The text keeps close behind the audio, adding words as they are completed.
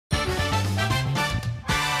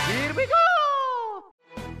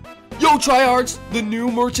Go tryhards! The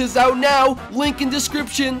new merch is out now. Link in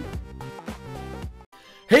description.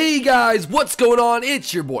 Hey guys, what's going on?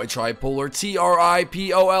 It's your boy Tripolar,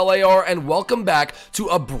 Tripolar, and welcome back to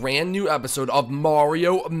a brand new episode of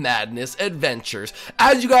Mario Madness Adventures.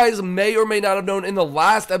 As you guys may or may not have known, in the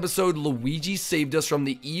last episode, Luigi saved us from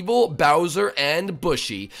the evil Bowser and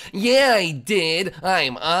Bushy. Yeah, I did.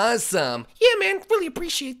 I'm awesome. Yeah, man, really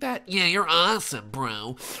appreciate that. Yeah, you're awesome,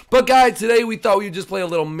 bro. But guys, today we thought we'd just play a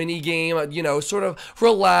little mini game, you know, sort of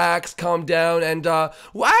relax, calm down, and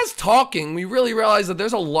as talking, we really realized that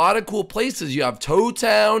there's a lot of cool places. You have Toad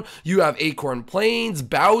Town, you have Acorn Plains,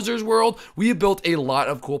 Bowser's World. We have built a lot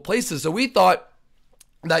of cool places. So we thought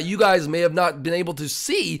that you guys may have not been able to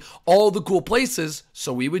see all the cool places,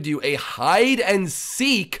 so we would do a hide and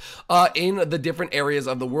seek in the different areas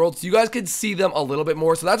of the world so you guys could see them a little bit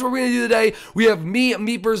more. So that's what we're going to do today. We have me,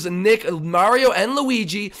 Meepers, Nick, Mario, and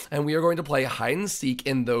Luigi, and we are going to play hide and seek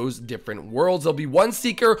in those different worlds. There'll be one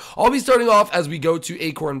seeker. I'll be starting off as we go to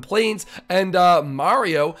Acorn Plains, and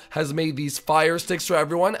Mario has made these fire sticks for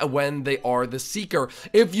everyone when they are the seeker.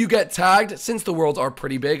 If you get tagged, since the worlds are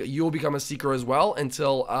pretty big, you will become a seeker as well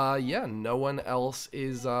until yeah, no one else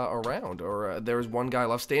is around, or there's one guy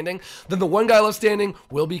left standing. Then the one guy left standing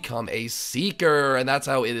will become a seeker, and that's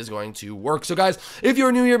how it is going to work. So guys, if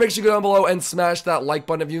you're new here, make sure you go down below and smash that like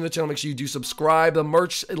button. If you're new to the channel, make sure you do subscribe. The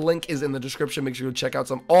merch link is in the description. Make sure you check out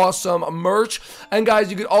some awesome merch. And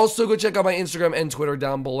guys, you could also go check out my Instagram and Twitter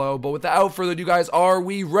down below. But without further ado, guys, are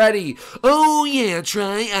we ready? Oh yeah,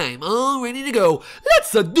 Try, I'm all ready to go.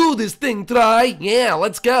 Let's do this thing, Try. Yeah,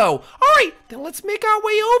 let's go. All right, then let's make our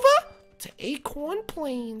way over to Acorn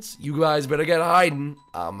Plains. You guys better get hiding.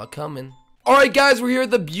 I'm a-coming. Alright guys, we're here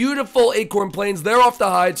at the beautiful Acorn Plains. They're off to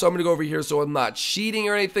hide, so I'm going to go over here so I'm not cheating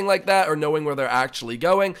or anything like that, or knowing where they're actually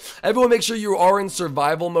going. Everyone make sure you are in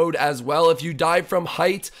survival mode as well. If you die from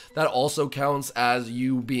height, that also counts as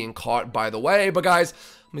you being caught, by the way. But guys,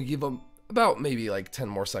 I'm going to give them about maybe like 10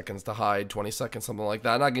 more seconds to hide, 20 seconds, something like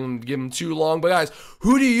that. Not gonna give them too long, but guys,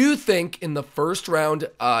 who do you think in the first round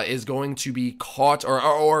is going to be caught,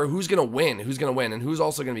 or who's gonna win? Who's gonna win, and who's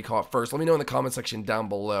also gonna be caught first? Let me know in the comment section down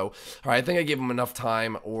below. All right, I think I gave them enough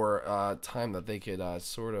time, or time that they could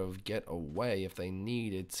sort of get away if they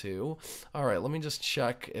needed to. All right, let me just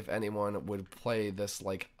check if anyone would play this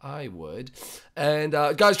like I would. And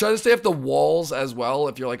guys, try to stay off the walls as well.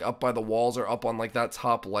 If you're like up by the walls or up on like that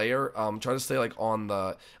top layer, try to stay like on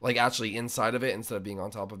the, like actually inside of it instead of being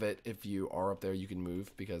on top of it. If you are up there, you can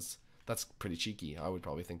move, because that's pretty cheeky. I would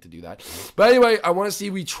probably think to do that. But anyway, I want to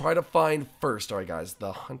see we try to find first. All right, guys,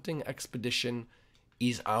 the hunting expedition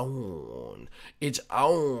is on. It's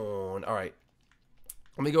on. All right,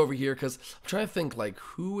 let me go over here because I'm trying to think like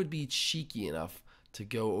who would be cheeky enough to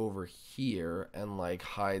go over here and like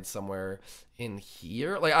hide somewhere in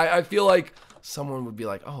here. Like I feel like someone would be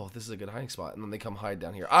like, oh, this is a good hiding spot, and then they come hide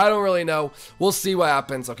down here. I don't really know. We'll see what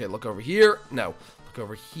happens. Okay, look over here. No. Look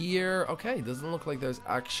over here. Okay, doesn't look like there's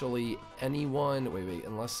actually anyone. Wait,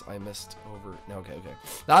 unless I missed over. No, okay.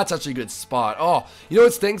 That's actually a good spot. Oh, you know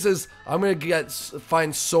what stinks is I'm gonna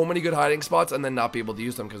find so many good hiding spots and then not be able to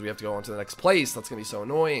use them because we have to go on to the next place. That's gonna be so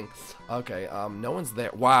annoying. Okay, no one's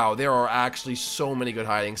there. Wow, there are actually so many good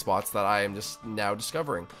hiding spots that I am just now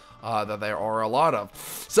discovering that there are a lot of.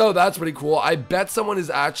 So that's pretty cool. I bet someone is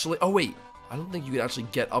actually. Oh wait. I don't think you could actually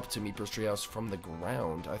get up to Meeper's treehouse from the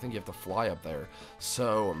ground. I think you have to fly up there.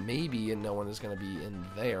 So maybe no one is going to be in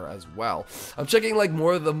there as well. I'm checking like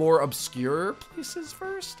the more obscure places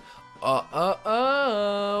first.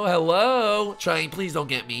 Hello. Try, please don't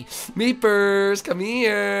get me. Meepers, come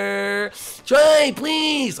here. Try,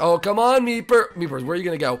 please. Oh, come on, Meeper. Meepers, where are you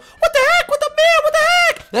going to go? What the heck? What the man? What the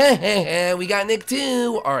heck? We got Nick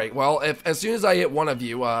too. All right, well, as soon as I hit one of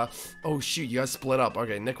you, oh shoot, you guys split up.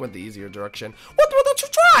 Okay, Nick went the easier direction. What don't you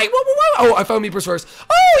try? What? Oh, I found Meepers first.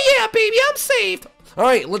 Oh yeah, baby, I'm saved. All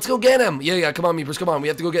right, let's go get him. Yeah, come on, Meepers, come on. We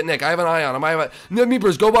have to go get Nick. I have an eye on him.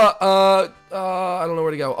 Meepers, go by. I don't know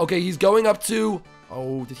where to go. Okay, he's going up to.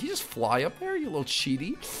 Oh, did he just fly up there? You little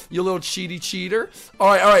cheaty. You little cheater.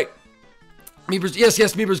 All right. Meepers, yes,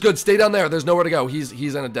 Meepers, good. Stay down there. There's nowhere to go. He's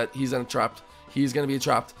in a trapped. He's gonna be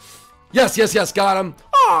trapped. Yes, got him.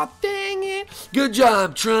 Aw, dang it. Good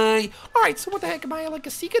job, Try. All right, so what the heck, am I like a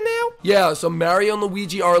seeker now? Yeah, so Mario and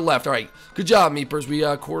Luigi are left. All right, good job, Meepers. We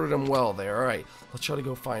quartered them well there. All right, let's try to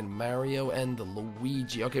go find Mario and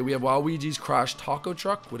Luigi. Okay, we have Waluigi's crashed taco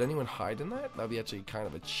truck. Would anyone hide in that? That'd be actually kind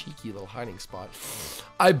of a cheeky little hiding spot.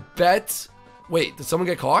 I bet. Wait, did someone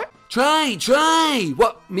get caught? Try.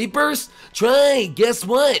 What, Meepers? Try, guess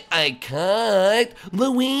what? I caught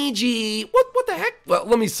Luigi. What the heck? Well,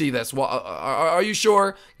 let me see this. Well, are you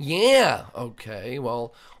sure? Yeah. Okay,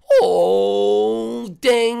 well, Oh,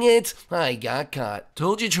 dang it. I got caught.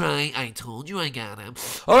 Told you, Try. I told you I got him.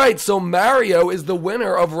 All right, so Mario is the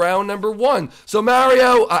winner of round number 1. So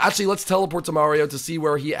Mario, actually, let's teleport to Mario to see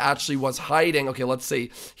where he actually was hiding. Okay, let's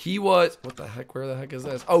see. He was, what the heck? Where the heck is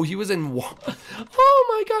this? Oh, he was in, oh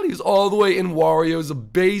my God, he was all the way in Wario's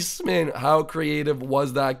basement. How creative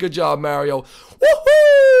was that? Good job, Mario.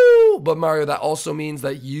 Woohoo! But Mario, that also means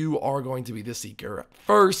that you are going to be the Seeker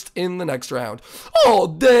first in the next round. Oh,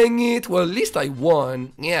 dang it. Well, at least I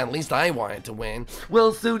won. Yeah, at least I wanted to win.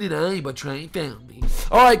 Well, so did I, but Try found me.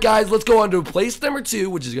 All right, guys, let's go on to place number 2,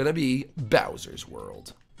 which is going to be Bowser's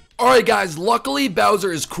World. Alright guys, luckily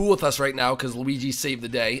Bowser is cool with us right now because Luigi saved the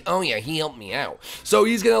day. Oh yeah, he helped me out. So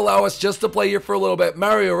he's going to allow us just to play here for a little bit.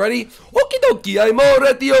 Mario, ready? Okie dokie, I'm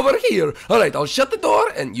already over here. Alright, I'll shut the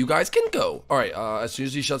door and you guys can go. Alright, as soon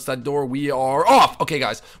as he shuts that door, we are off. Okay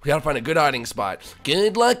guys, we got to find a good hiding spot.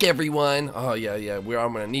 Good luck everyone. Oh yeah, I'm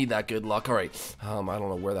going to need that good luck. Alright, I don't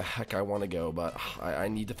know where the heck I want to go, but I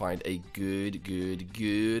need to find a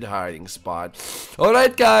good hiding spot.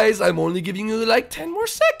 Alright guys, I'm only giving you like 10 more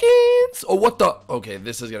seconds. Oh, what the? Okay,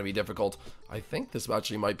 this is going to be difficult. I think this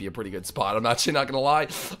actually might be a pretty good spot. I'm actually not going to lie.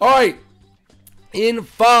 All right. In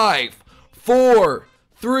 5, 4,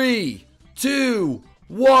 3, 2,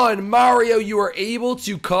 1. Mario, you are able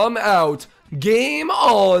to come out. Game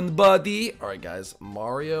on, buddy. All right, guys.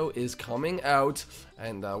 Mario is coming out.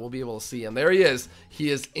 And we'll be able to see him. There he is. He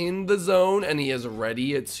is in the zone, and he is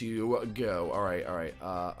ready to go. All right.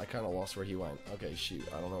 I kind of lost where he went. Okay, shoot.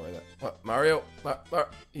 I don't know where that... What? Mario?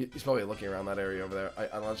 He's probably looking around that area over there.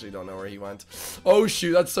 I actually don't know where he went. Oh,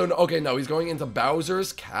 shoot. That's so... Okay, no. He's going into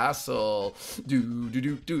Bowser's castle.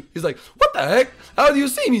 He's like, what the heck? How do you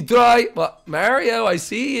see me, Try? But Mario, I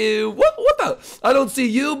see you. What the... I don't see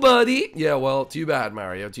you, buddy. Yeah, well, too bad,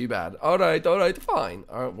 Mario. Too bad. All right, fine.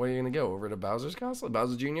 All right, where are you going to go? Over to Bowser's castle?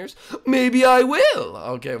 Bowser Jr.'s? Maybe I will.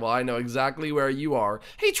 Okay, well, I know exactly where you are.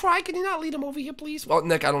 Hey, Try, can you not lead him over here, please? Well,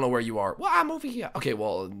 Nick, I don't know where you are. Well, I'm over here. Okay,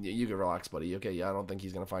 well, you can relax, buddy. Okay, yeah, I don't think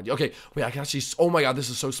he's gonna find you. Okay, wait, I can actually... Oh my God, this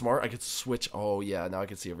is so smart. I could switch... Oh, yeah, now I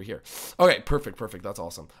can see over here. Okay, perfect. That's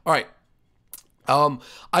awesome. All right.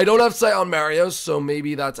 I don't have sight on Mario, so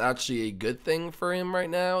maybe that's actually a good thing for him right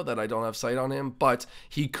now, that I don't have sight on him, but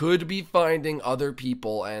he could be finding other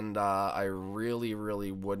people, and I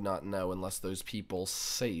really would not know unless those people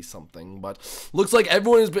say something, but looks like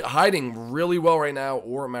everyone is hiding really well right now,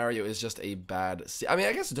 or Mario is just a bad... I mean,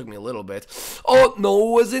 I guess it took me a little bit. Oh, no,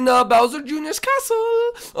 it was in Bowser Jr.'s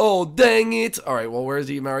castle. Oh, dang it. All right, well, where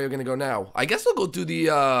is Mario gonna go now? I guess I'll go to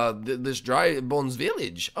this Dry Bones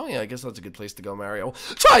Village. Oh, yeah, I guess that's a good place to go, Mario.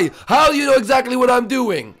 Try, how do you know exactly what I'm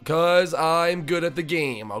doing? Because I'm good at the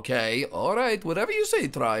game, okay? Alright, whatever you say,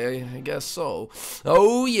 Try, I guess so.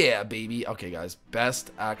 Oh, yeah, baby. Okay, guys, best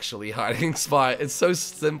actually hiding spot. It's so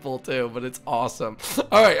simple, too, but it's awesome.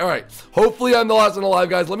 Alright. Hopefully I'm the last one alive,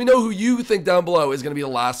 guys. Let me know who you think down below is going to be the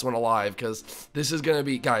last one alive, because this is going to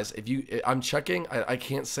be... Guys, I'm checking... I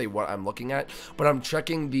can't say what I'm looking at, but I'm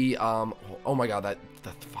checking the... Oh, my God, that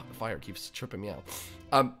fire keeps tripping me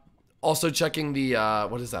out. Also checking the,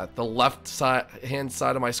 what is that? The left hand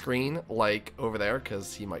side of my screen, like over there,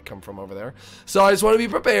 because he might come from over there. So I just want to be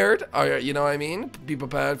prepared. You know what I mean? Be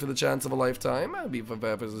prepared for the chance of a lifetime. Be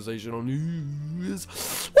prepared for sensational news.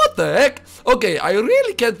 What the heck? Okay, I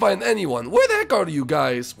really can't find anyone. Where the heck are you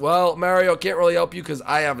guys? Well, Mario, can't really help you because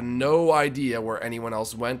I have no idea where anyone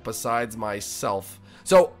else went besides myself.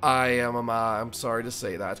 So, I'm sorry to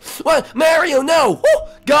say that. What? Mario, no!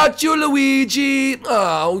 Woo! Got you, Luigi!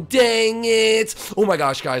 Oh, dang it! Oh my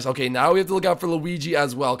gosh, guys. Okay, now we have to look out for Luigi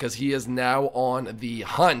as well, because he is now on the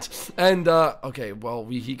hunt. And, okay, well,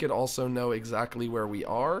 he could also know exactly where we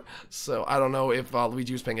are. So, I don't know if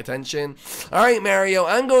Luigi was paying attention. Alright, Mario,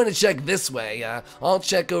 I'm going to check this way. I'll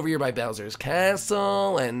check over here by Bowser's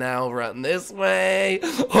castle, and now run this way.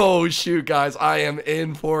 Oh, shoot, guys. I am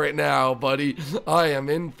in for it now, buddy. I am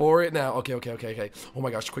in for it now. Okay. Oh my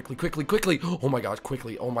gosh, quickly. Oh my gosh,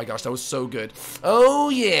 quickly. Oh my gosh, that was so good. Oh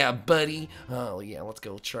yeah, buddy. Oh yeah, let's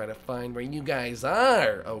go try to find where you guys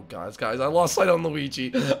are. Oh guys, I lost sight on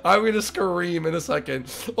Luigi. I'm gonna scream in a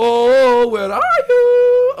second. Oh, where are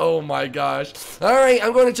you? Oh my gosh. Alright,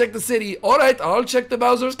 I'm going to check the city. Alright, I'll check the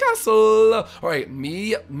Bowser's castle. Alright,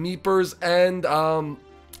 me, Meepers, and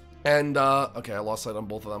okay, I lost sight on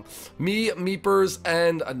both of them. Me, Meepers,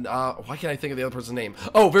 and, why can't I think of the other person's name?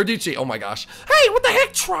 Oh, Verducci. Oh my gosh. Hey, what the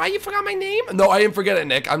heck, Try? You forgot my name? No, I didn't forget it,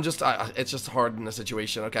 Nick. I'm just, it's just hard in the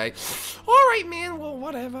situation, okay? Alright, man, well,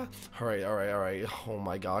 whatever. Alright. Oh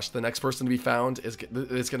my gosh. The next person to be found is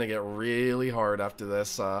gonna get really hard after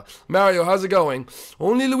this. Mario, how's it going?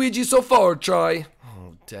 Only Luigi so far, Try.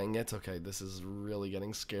 Oh, dang it. Okay, this is really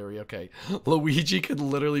getting scary. Okay, Luigi could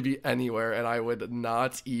literally be anywhere, and I would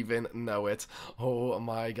not even know it. Oh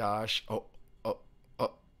my gosh. Oh, oh,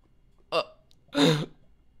 oh,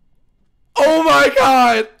 oh my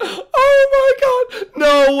god! Oh my god!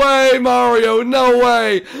 No way, Mario! No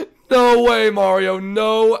way! No way, Mario!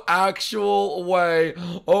 No actual way!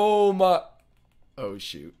 Oh my... Oh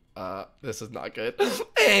shoot. This is not good.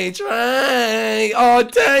 Hey, Try! Oh,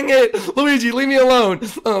 dang it! Luigi, leave me alone!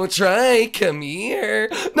 Oh, Try, come here!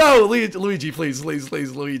 No, Luigi, please,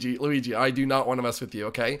 Luigi, I do not want to mess with you,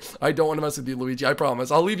 okay? I don't want to mess with you, Luigi, I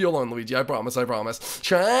promise. I'll leave you alone, Luigi, I promise.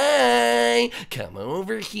 Try! Come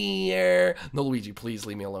over here! No, Luigi, please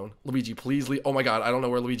leave me alone. Luigi, please leave... Oh my god, I don't know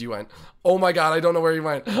where Luigi went. Oh my god, I don't know where he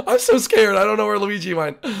went. I'm so scared, I don't know where Luigi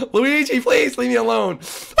went. Luigi, please leave me alone.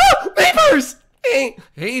 Ah! Vapors!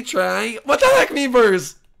 Hey, Try. What the heck,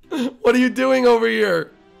 Meepers? What are you doing over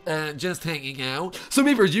here? Just hanging out. So,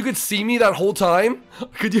 Meepers, you could see me that whole time?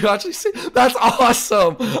 Could you actually see? That's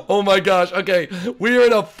awesome. Oh my gosh. Okay, we're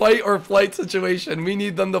in a fight or flight situation. We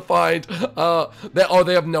need them to find.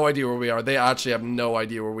 They have no idea where we are. They actually have no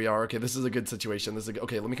idea where we are. Okay, this is a good situation.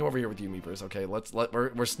 Okay, let me come over here with you, Meepers. Okay,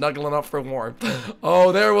 we're snuggling up for warmth.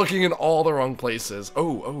 Oh, they're looking in all the wrong places.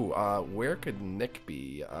 Where could Nick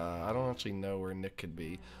be? I don't actually know where Nick could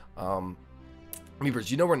be.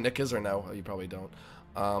 Meepers, you know where Nick is or no? Oh, you probably don't.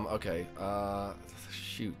 Okay,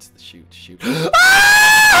 shoot.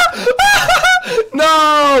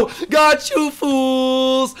 No! Got you,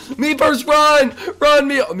 fools! Meepers, run! Run,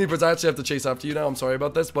 Meepers, I actually have to chase after you now. I'm sorry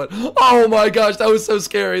about this, but oh my gosh, that was so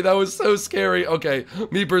scary. That was so scary. Okay,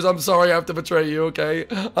 Meepers, I'm sorry I have to betray you, okay?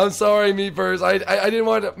 I'm sorry, Meepers. I didn't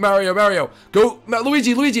want to... Mario, go!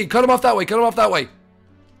 Luigi, cut him off that way, Cut him off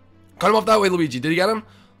that way, Luigi. Did you get him?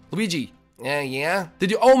 Luigi. Yeah. Did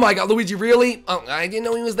you? Oh my god, Luigi, really? Oh, I didn't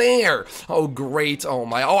know he was there. Oh, great. Oh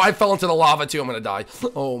my. Oh, I fell into the lava too. I'm gonna die.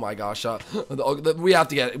 Oh my gosh. We have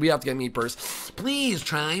to get Meepers. Please,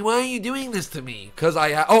 Try. Why are you doing this to me? Cause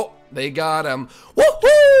oh, they got him.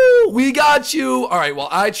 Woohoo! We got you. All right. Well,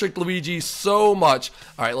 I tricked Luigi so much.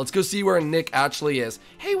 All right, let's go see where Nick actually is.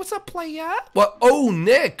 Hey, what's up, playa? What? Oh,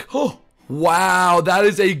 Nick. Oh. Wow, that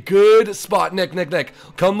is a good spot. Nick,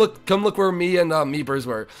 come look where me and Meepers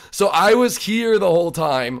were. So I was here the whole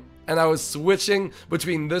time, and I was switching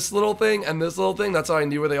between this little thing and this little thing. That's how I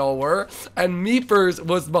knew where they all were. And Meepers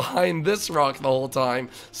was behind this rock the whole time.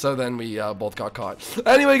 So then we both got caught.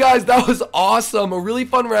 Anyway, guys, that was awesome. A really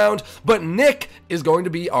fun round. But Nick is going to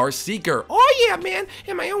be our seeker. Oh, yeah, man.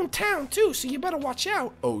 In my own town, too, so you better watch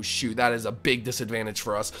out. Oh, shoot. That is a big disadvantage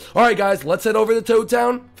for us. All right, guys, let's head over to Toad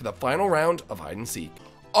Town for the final round of hide and seek.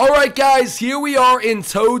 Alright guys, here we are in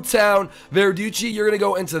Toad Town. Verducci, you're going to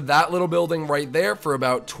go into that little building right there for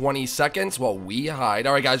about 20 seconds while we hide.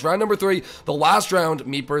 Alright guys, round number 3, the last round,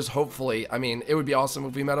 Meepers, hopefully. I mean, it would be awesome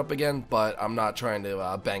if we met up again, but I'm not trying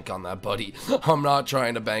to bank on that, buddy. I'm not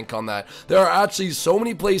trying to bank on that. There are actually so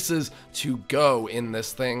many places to go in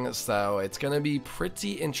this thing, so it's going to be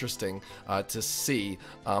pretty interesting to see.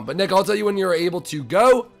 But Nick, I'll tell you when you're able to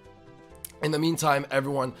go. In the meantime,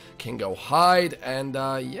 everyone can go hide, and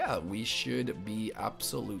yeah, we should be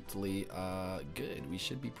absolutely good. We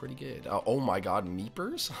should be pretty good. Oh my god,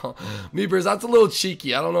 Meepers? Meepers, that's a little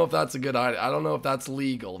cheeky. I don't know if that's a good idea. I don't know if that's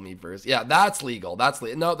legal, Meepers. Yeah, that's legal.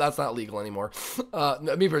 No, that's not legal anymore.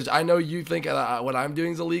 Meepers, I know you think what I'm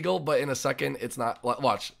doing is illegal, but in a second, it's not.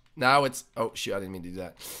 Watch. Now it's... Oh, shoot, I didn't mean to do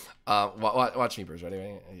that. Watch Meepers, ready?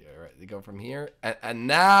 Right, you go from here, and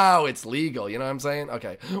now it's legal, you know what I'm saying?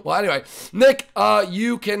 Okay, well, anyway, Nick,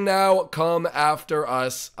 you can now come after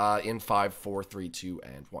us in 5, 4, 3, 2,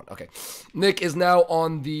 and 1. Okay, Nick is now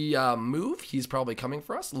on the move. He's probably coming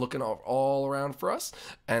for us, looking all around for us,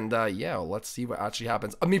 and yeah, let's see what actually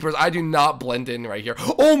happens. Meepers, I do not blend in right here.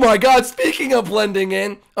 Oh my god, speaking of blending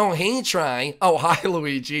in, oh, hey, Try. Oh, hi,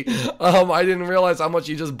 Luigi. I didn't realize how much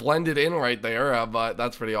you just blended in right there, but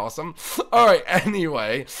that's pretty awesome. All right,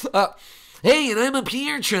 anyway, hey, and I'm up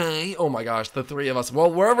here, Try. Oh my gosh, the three of us.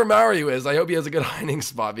 Well, wherever Mario is, I hope he has a good hiding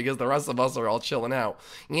spot because the rest of us are all chilling out.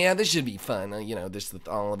 Yeah, this should be fun. You know, this with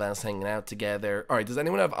all of us hanging out together. All right, does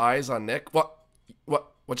anyone have eyes on Nick? What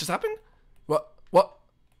just happened?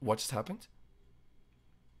 What just happened?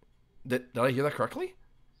 Did I hear that correctly?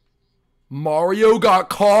 Mario got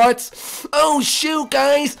caught. Oh, shoot,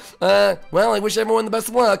 guys. Well, I wish everyone the best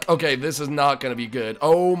of luck. Okay, this is not going to be good.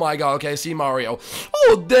 Oh, my God. Okay, I see Mario.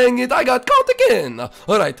 Oh, dang it. I got caught again.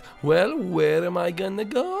 All right. Well, where am I going to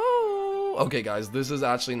go? Okay, guys, this is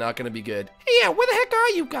actually not going to be good. Hey, yeah, where the heck are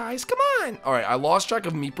you guys? Come on. All right, I lost track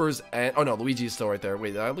of Meepers and... Oh, no, Luigi's still right there.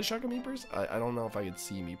 Wait, did I lose track of Meepers? I don't know if I could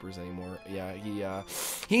see Meepers anymore. Yeah,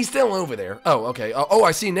 he's still over there. Oh, okay. Oh,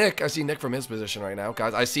 I see Nick. I see Nick from his position right now.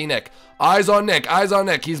 Guys, I see Nick. Eyes on Nick. Eyes on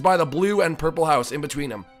Nick. He's by the blue and purple house in between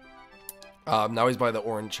them. Now he's by the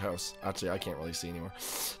orange house. Actually, I can't really see anymore.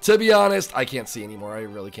 To be honest, I can't see anymore. I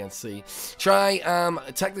really can't see.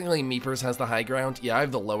 Technically, Meepers has the high ground. Yeah, I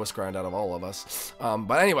have the lowest ground out of all of us.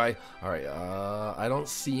 But anyway, all right, I don't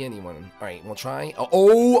see anyone. All right, we'll try.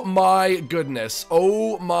 Oh my goodness.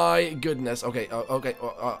 Oh my goodness. Okay, okay,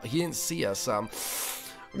 he didn't see us.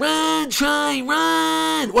 Run, Try,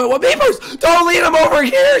 run! Wait, what, Meepers? Don't lead him over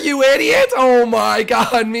here, you idiot! Oh my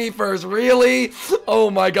god, Meepers, really? Oh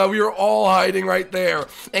my god, we were all hiding right there.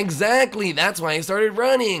 Exactly, that's why I started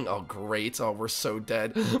running. Oh, great. Oh, we're so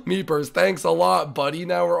dead. Meepers, thanks a lot, buddy.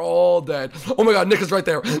 Now we're all dead. Oh my god, Nick is right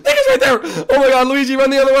there. Nick is right there! Oh my god, Luigi,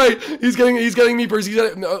 run the other way! He's getting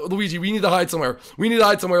Meepers. Luigi, we need to hide somewhere. We need to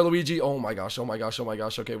hide somewhere, Luigi. Oh my gosh, oh my gosh, oh my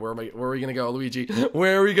gosh. Okay, where are we gonna go, Luigi?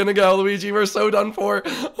 Where are we gonna go, Luigi? We're so done for.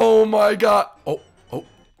 Oh my god.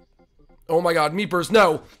 Oh my god, Meepers,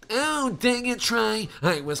 no. Oh, dang it, Try.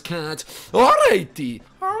 I was caught. Alrighty.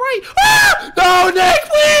 Alright. Ah! No, Nick,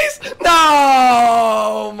 please! No!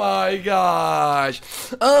 Oh my gosh.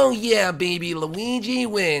 Oh yeah, baby, Luigi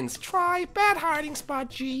wins. Try bad hiding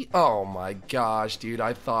spot, G. Oh my gosh, dude,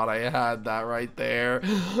 I thought I had that right there.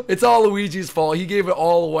 It's all Luigi's fault. He gave it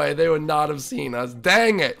all away. They would not have seen us.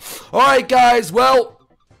 Dang it. Alright, guys, well,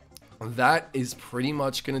 that is pretty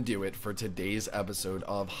much gonna do it for today's episode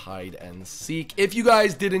of Hide and Seek. If you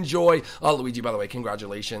guys did enjoy, Luigi, by the way,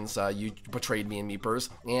 congratulations, you betrayed me and Meepers.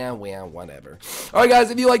 Yeah, well, whatever. Alright guys,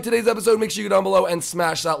 if you liked today's episode, make sure you go down below and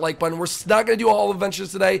smash that like button. We're not gonna do all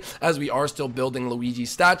adventures today, as we are still building Luigi's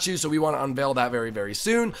statue, so we want to unveil that very, very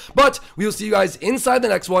soon. But we will see you guys inside the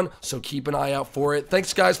next one, so keep an eye out for it.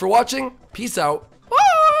 Thanks guys for watching. Peace out.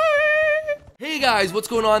 Hey guys, what's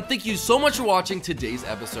going on? Thank you so much for watching today's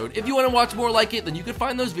episode. If you want to watch more like it, then you can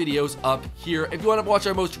find those videos up here. If you want to watch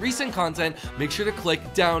our most recent content, make sure to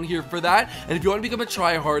click down here for that. And if you want to become a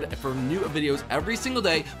tryhard for new videos every single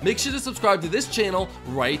day, make sure to subscribe to this channel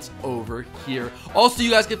right over here. Also,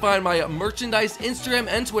 you guys can find my merchandise, Instagram,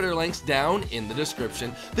 and Twitter links down in the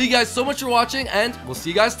description. Thank you guys so much for watching, and we'll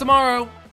see you guys tomorrow.